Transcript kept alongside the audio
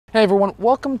Hey everyone,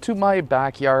 welcome to my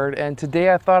backyard, and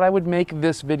today I thought I would make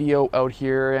this video out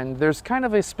here, and there's kind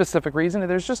of a specific reason, and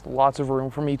there's just lots of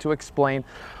room for me to explain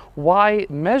why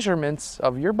measurements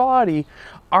of your body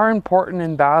are important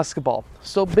in basketball.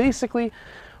 So basically,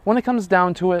 when it comes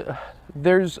down to it,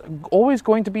 there's always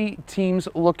going to be teams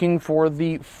looking for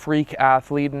the freak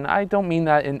athlete, and I don't mean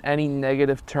that in any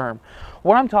negative term.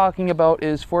 What I'm talking about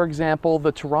is, for example,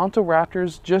 the Toronto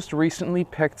Raptors just recently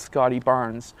picked Scottie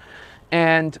Barnes.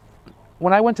 And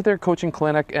when I went to their coaching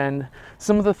clinic, and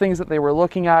some of the things that they were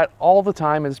looking at all the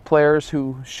time is players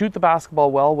who shoot the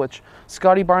basketball well, which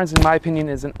Scottie Barnes, in my opinion,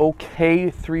 is an okay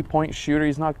three-point shooter.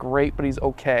 He's not great, but he's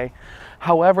okay.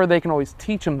 However, they can always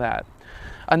teach him that.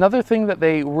 Another thing that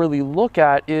they really look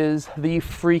at is the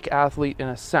freak athlete in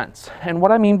a sense. And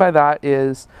what I mean by that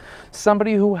is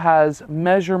somebody who has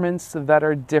measurements that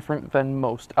are different than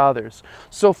most others.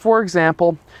 So for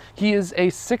example, he is a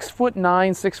 6'9",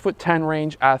 6'10"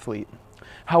 range athlete.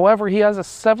 However, he has a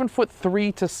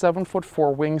 7'3" to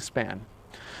 7'4" wingspan.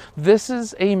 This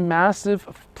is a massive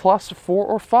 +4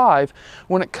 or 5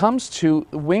 when it comes to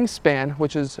wingspan,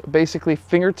 which is basically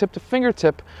fingertip to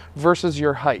fingertip versus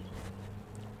your height.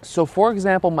 So for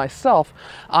example, myself,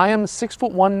 I am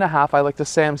 6'1.5". I like to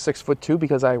say I'm 6'2"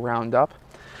 because I round up.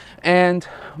 And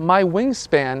my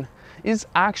wingspan is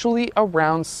actually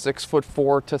around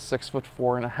 6'4" to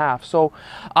 6'4.5". So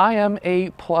I am a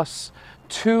 +2,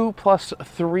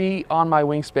 +3 on my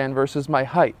wingspan versus my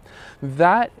height.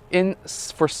 That,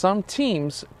 for some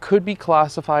teams, could be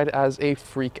classified as a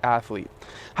freak athlete.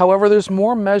 However, there's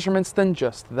more measurements than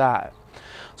just that.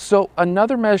 So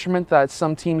another measurement that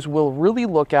some teams will really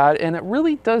look at, and it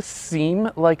really does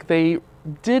seem like they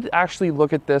did actually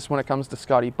look at this when it comes to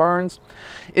Scottie Barnes,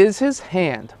 is his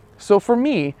hand. So for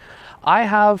me, I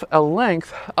have a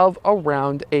length of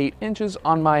around 8 inches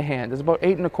on my hand. It's about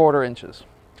 8¼ inches.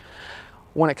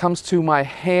 When it comes to my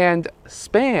hand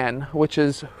span, which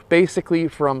is basically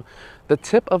from the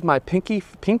tip of my pinky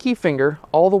finger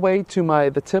all the way to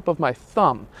the tip of my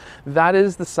thumb, that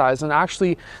is the size. And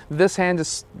actually, this hand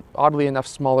is oddly enough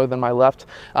smaller than my left,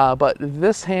 but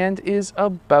this hand is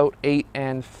about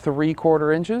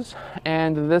 8¾ inches,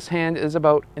 and this hand is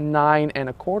about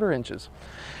 9¼ inches.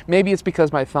 Maybe it's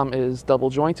because my thumb is double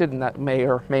jointed, and that may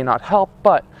or may not help,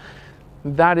 but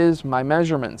that is my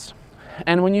measurements.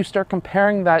 And when you start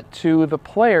comparing that to the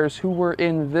players who were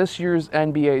in this year's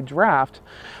NBA draft,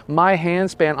 my hand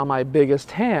span on my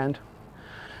biggest hand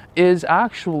is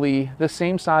actually the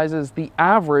same size as the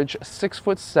average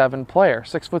 6'7" player,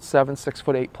 6'7",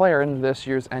 6'8" player in this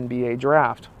year's NBA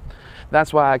draft.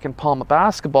 That's why I can palm a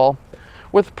basketball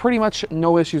with pretty much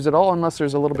no issues at all, unless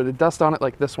there's a little bit of dust on it,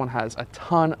 like this one has a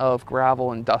ton of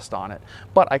gravel and dust on it.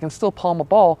 But I can still palm a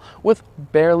ball with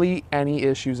barely any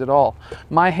issues at all.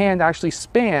 My hand actually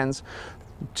spans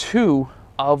 2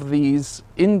 of these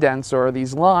indents, or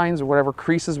these lines, or whatever,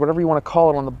 creases, whatever you want to call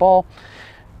it, on the ball.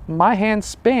 My hand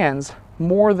spans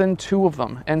more than 2 of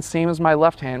them, and same as my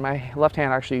left hand. My left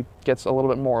hand actually gets a little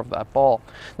bit more of that ball.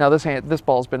 Now this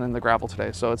ball's been in the gravel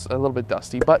today, so it's a little bit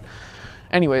dusty, but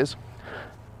anyways,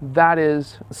 that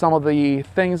is some of the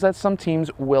things that some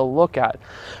teams will look at.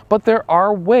 But there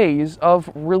are ways of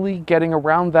really getting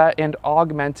around that and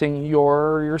augmenting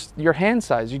your hand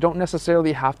size. You don't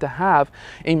necessarily have to have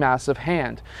a massive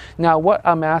hand. Now, what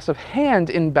a massive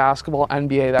hand in basketball,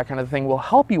 NBA, that kind of thing will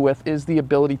help you with is the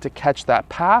ability to catch that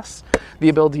pass, the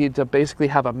ability to basically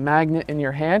have a magnet in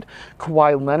your hand.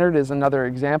 Kawhi Leonard is another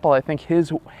example. I think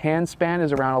his hand span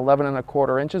is around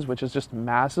 11¼ inches, which is just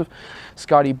massive.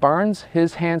 Scottie Barnes,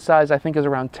 his hand size I think is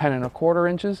around 10¼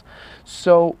 inches,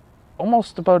 so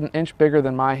almost about an inch bigger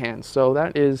than my hand. So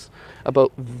that is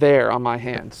about there on my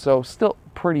hand, so still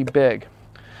pretty big.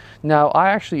 Now, I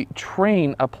actually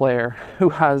train a player who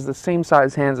has the same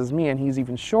size hands as me, and he's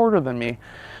even shorter than me.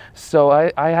 So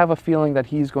I have a feeling that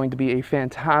he's going to be a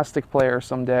fantastic player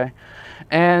someday,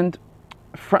 and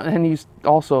he's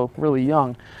also really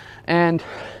young. And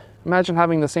imagine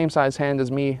having the same size hand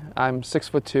as me. I'm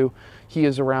 6'2". He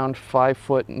is around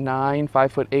 5'9",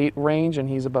 5'8" range, and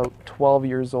he's about 12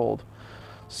 years old.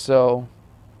 So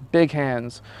big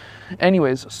hands.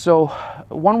 Anyways, so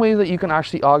one way that you can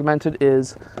actually augment it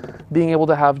is being able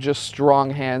to have just strong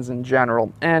hands in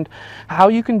general. And how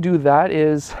you can do that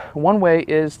is, one way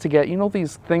is to get,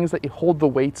 these things that you hold the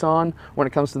weights on when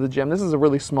it comes to the gym. This is a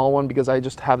really small one because I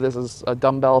just have this as a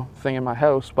dumbbell thing in my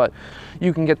house, but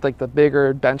you can get like the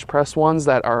bigger bench press ones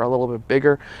that are a little bit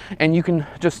bigger, and you can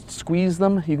just squeeze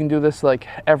them. You can do this like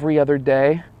every other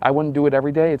day. I wouldn't do it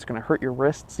every day. It's going to hurt your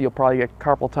wrists. You'll probably get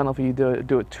carpal tunnel if you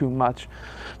do it too much.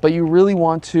 But you really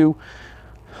want to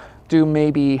do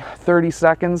maybe 30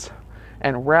 seconds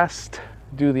and rest,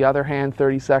 do the other hand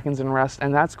 30 seconds and rest,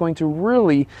 and that's going to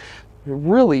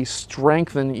really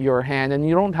strengthen your hand. And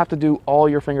you don't have to do all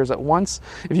your fingers at once.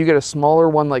 If you get a smaller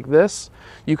one like this,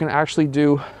 you can actually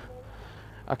do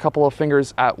a couple of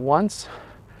fingers at once.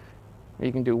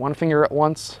 You can do one finger at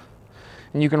once,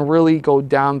 and you can really go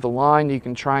down the line. You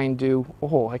can try and do,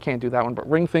 oh, I can't do that one, but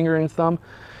ring finger and thumb.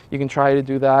 You can try to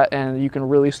do that, and you can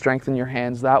really strengthen your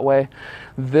hands that way.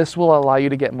 This will allow you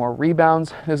to get more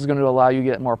rebounds. This is going to allow you to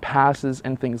get more passes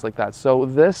and things like that. So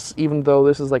this, even though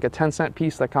this is like a 10-cent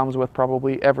piece that comes with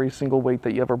probably every single weight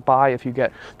that you ever buy, if you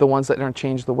get the ones that don't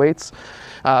change the weights,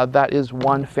 that is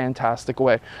one fantastic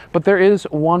way. But there is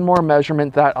one more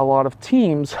measurement that a lot of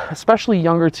teams, especially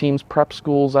younger teams, prep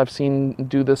schools, I've seen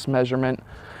do this measurement,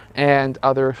 and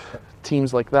other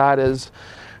teams like that, is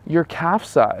your calf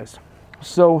size.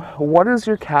 So what does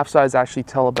your calf size actually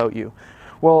tell about you?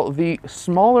 Well, the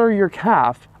smaller your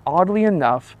calf, oddly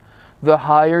enough, the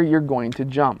higher you're going to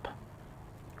jump.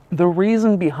 The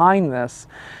reason behind this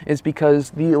is because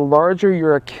the larger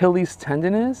your Achilles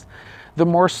tendon is, the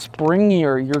more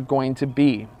springier you're going to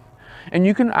be. And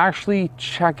you can actually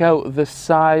check out the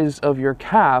size of your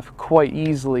calf quite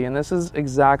easily, and this is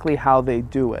exactly how they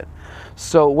do it.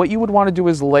 So what you would want to do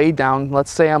is lay down. Let's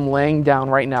say I'm laying down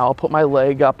right now. I'll put my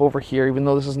leg up over here, even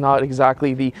though this is not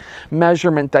exactly the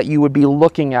measurement that you would be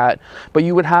looking at, but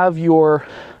you would have your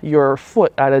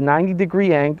foot at a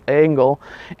 90-degree angle,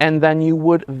 and then you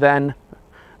would then,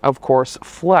 of course,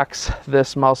 flex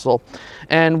this muscle.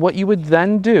 And what you would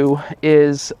then do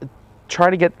is try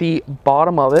to get the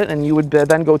bottom of it, and you would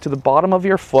then go to the bottom of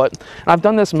your foot. And I've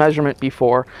done this measurement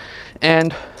before,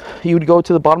 and you would go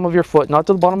to the bottom of your foot, not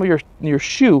to the bottom of your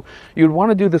shoe. You would want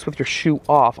to do this with your shoe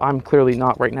off. I'm clearly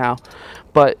not right now,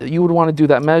 but you would want to do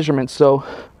that measurement. So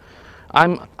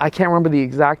I can't remember the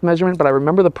exact measurement, but I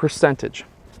remember the percentage.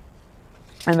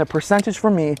 And the percentage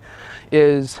for me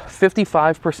is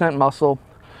 55% muscle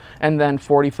and then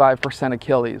 45%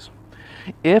 Achilles.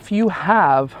 If you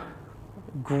have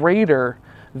greater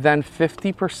than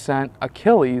 50%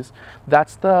 Achilles,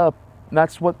 that's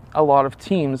what a lot of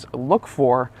teams look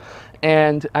for,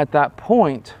 and at that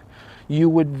point you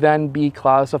would then be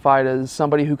classified as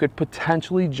somebody who could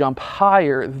potentially jump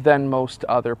higher than most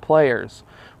other players,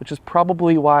 which is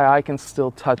probably why I can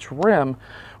still touch rim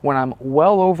when I'm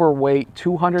well overweight,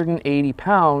 280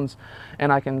 pounds,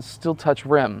 and I can still touch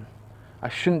rim. I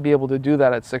shouldn't be able to do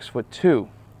that at 6'2".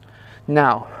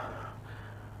 Now,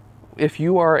 if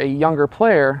you are a younger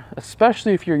player,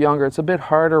 especially if you're younger, it's a bit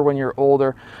harder when you're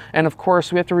older. And of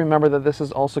course, we have to remember that this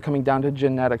is also coming down to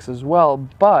genetics as well.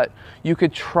 But you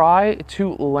could try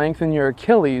to lengthen your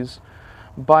Achilles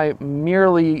by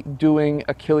merely doing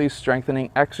Achilles strengthening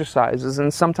exercises.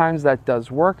 And sometimes that does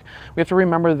work. We have to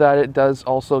remember that it does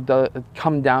also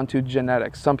come down to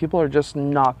genetics. Some people are just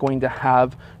not going to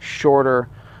have shorter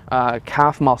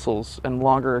calf muscles and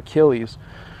longer Achilles.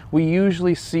 We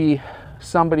usually see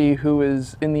somebody who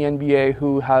is in the NBA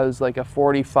who has like a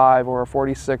 45 or a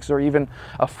 46 or even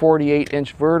a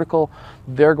 48-inch vertical.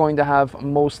 They're going to have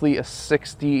mostly a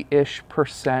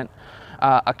 60-ish%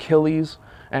 Achilles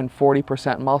and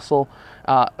 40% muscle.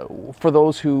 For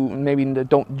those who maybe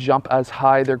don't jump as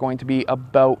high, they're going to be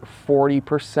about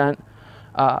 40%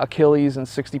 Achilles and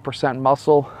 60%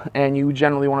 muscle. And you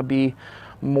generally want to be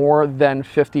more than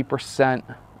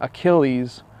 50%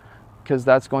 Achilles, because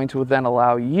that's going to then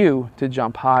allow you to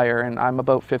jump higher. And I'm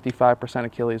about 55%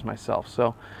 Achilles myself,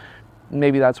 so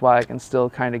maybe that's why I can still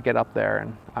kind of get up there,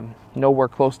 and I'm nowhere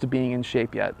close to being in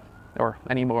shape yet, or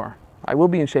anymore. I will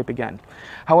be in shape again.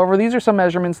 However, these are some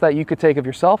measurements that you could take of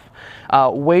yourself.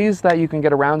 Ways that you can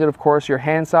get around it, of course, your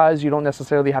hand size. You don't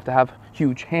necessarily have to have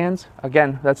huge hands.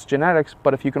 Again, that's genetics,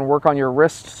 but if you can work on your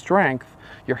wrist strength,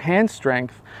 your hand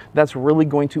strength, that's really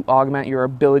going to augment your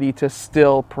ability to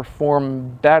still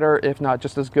perform better, if not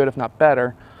just as good, if not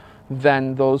better,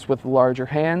 than those with larger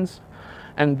hands.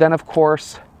 And then, of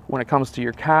course, when it comes to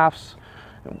your calves,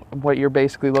 what you're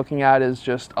basically looking at is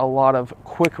just a lot of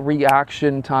quick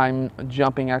reaction time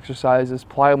jumping exercises,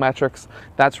 plyometrics.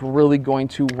 That's really going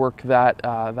to work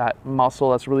that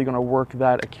muscle. That's really going to work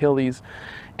that Achilles,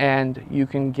 and you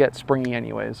can get springy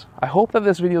anyways. I hope that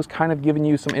this video has kind of given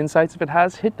you some insights. If it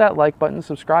has, hit that like button,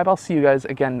 subscribe. I'll see you guys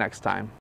again next time.